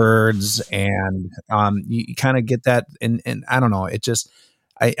afterwards, and you kind of get that. And I don't know, it just,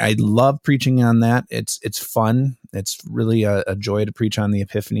 I love preaching on that. It's fun. It's really a joy to preach on the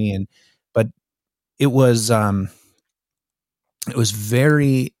Epiphany. But it was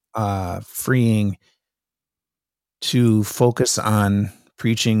very freeing to focus on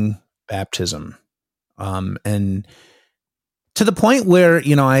preaching baptism. And to the point where,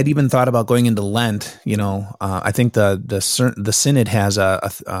 I had even thought about going into Lent. I think the Synod has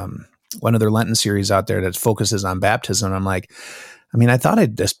one of their Lenten series out there that focuses on baptism. I'm like, I thought I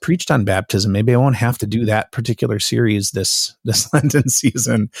just preached on baptism. Maybe I won't have to do that particular series this Lenten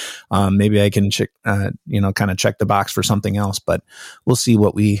season. Maybe I can check, kind of check the box for something else. But we'll see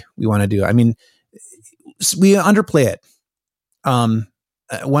what we want to do. We underplay it.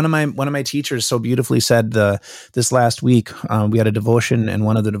 One of my teachers so beautifully said this last week, we had a devotion, and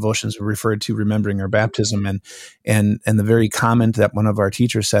one of the devotions referred to remembering our baptism, and the very comment that one of our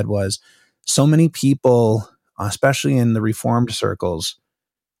teachers said was, so many people, especially in the Reformed circles,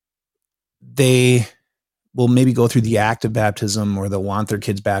 they will maybe go through the act of baptism, or they'll want their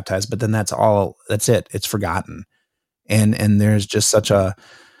kids baptized, but then that's it. It's forgotten. And there's just such a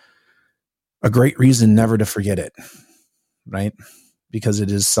great reason never to forget it, right? Because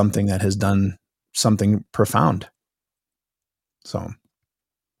it is something that has done something profound. So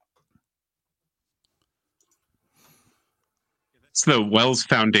it's the Wells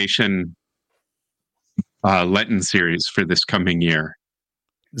Foundation Lenten series for this coming year.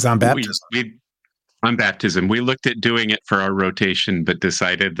 It's on baptism. on baptism. We looked at doing it for our rotation, but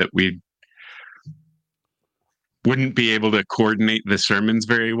decided that we wouldn't be able to coordinate the sermons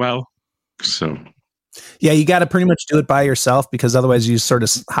very well. So, yeah, you got to pretty much do it by yourself, because otherwise you sort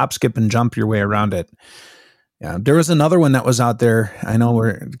of hop, skip, and jump your way around it. Yeah, there was another one that was out there. I know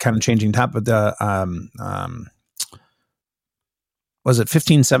we're kind of changing top, but the was it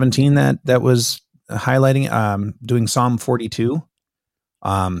 1517 that was highlighting doing Psalm 42.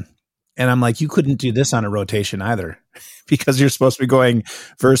 And I'm like, you couldn't do this on a rotation either, because you're supposed to be going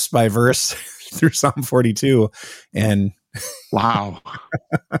verse by verse through Psalm 42. And wow.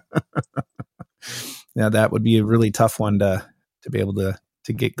 yeah, that would be a really tough one to be able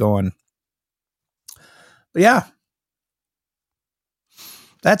to get going. But yeah,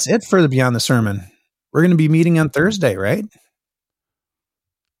 that's it for the Beyond the Sermon. We're going to be meeting on Thursday, right?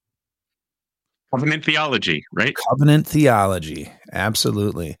 Covenant theology, right? Covenant theology.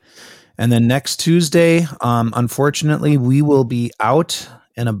 Absolutely. And then next Tuesday, unfortunately, we will be out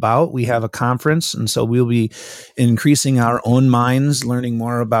and about. We have a conference, and so we'll be increasing our own minds, learning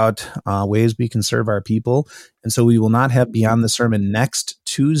more about ways we can serve our people. And so we will not have Beyond the Sermon next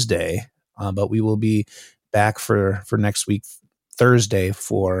Tuesday, but we will be back for next week, Thursday,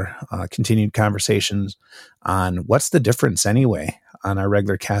 for continued conversations on what's the difference anyway on our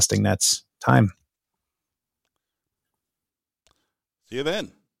regular Casting Nets time. See you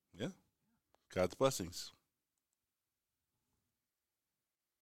then. Yeah. God's blessings.